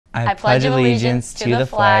I pledge allegiance to the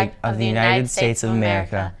flag of the United States of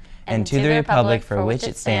America and to the republic for which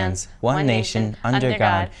it stands, one nation, under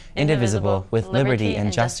God, indivisible, with liberty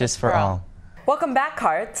and justice for all. Welcome back,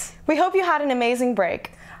 Hearts. We hope you had an amazing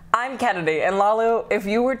break. I'm Kennedy, and Lalu, if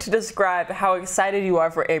you were to describe how excited you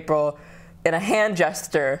are for April in a hand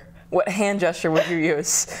gesture, what hand gesture would you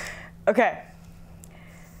use? Okay.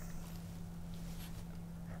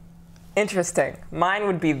 Interesting. Mine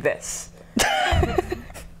would be this.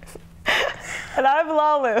 And I'm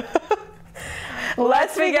Lalu.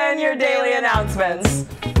 Let's begin your daily announcements.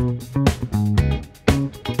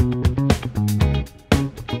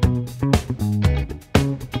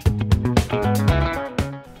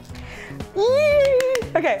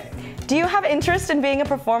 Okay. Do you have interest in being a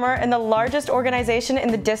performer in the largest organization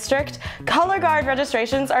in the district? Color Guard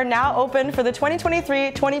registrations are now open for the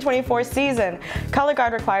 2023-2024 season. Color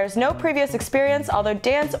Guard requires no previous experience, although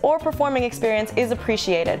dance or performing experience is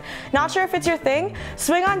appreciated. Not sure if it's your thing?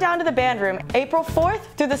 Swing on down to the band room April 4th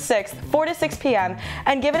through the 6th, 4 to 6 p.m.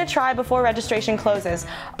 and give it a try before registration closes.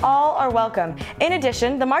 All are welcome. In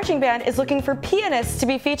addition, the marching band is looking for pianists to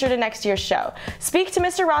be featured in next year's show. Speak to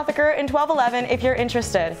Mr. Rothacker in 1211 if you're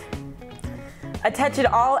interested. Attention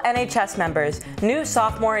all MHS members, new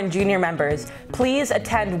sophomore and junior members, please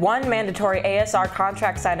attend one mandatory ASR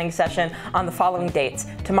contract signing session on the following dates.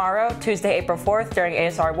 Tomorrow, Tuesday, April 4th during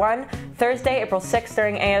ASR 1, Thursday, April 6th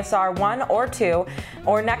during ASR 1 or 2,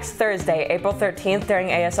 or next Thursday, April 13th during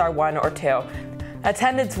ASR 1 or 2.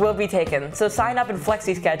 Attendance will be taken, so sign up in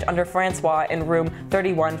FlexiSketch under Francois in room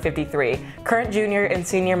 3153. Current junior and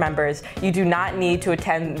senior members, you do not need to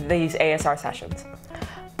attend these ASR sessions.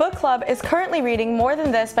 Book Club is currently reading More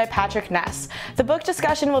Than This by Patrick Ness. The book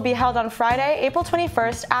discussion will be held on Friday, April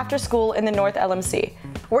 21st after school in the North LMC.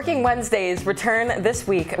 Working Wednesdays return this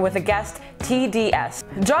week with a guest,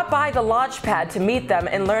 TDS. Drop by the Launchpad to meet them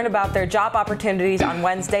and learn about their job opportunities on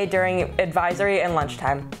Wednesday during advisory and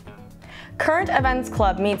lunchtime. Current Events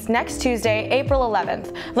Club meets next Tuesday, April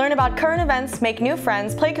 11th. Learn about current events, make new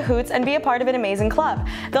friends, play Kahoots, and be a part of an amazing club.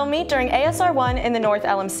 They'll meet during ASR 1 in the North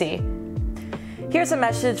LMC. Here's a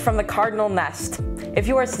message from the Cardinal Nest. If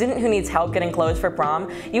you are a student who needs help getting clothes for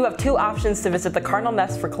prom, you have two options to visit the Cardinal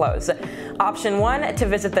Nest for clothes. Option 1, to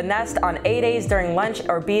visit the Nest on A days during lunch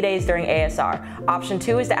or B days during ASR. Option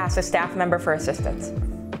 2 is to ask a staff member for assistance.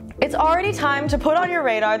 It's already time to put on your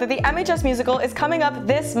radar that the MHS musical is coming up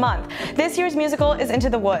this month. This year's musical is Into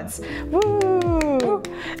the Woods. Woo!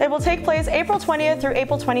 It will take place April 20th through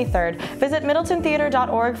April 23rd. Visit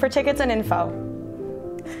middletontheater.org for tickets and info.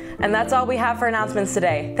 And that's all we have for announcements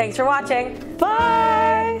today. Thanks for watching. Bye!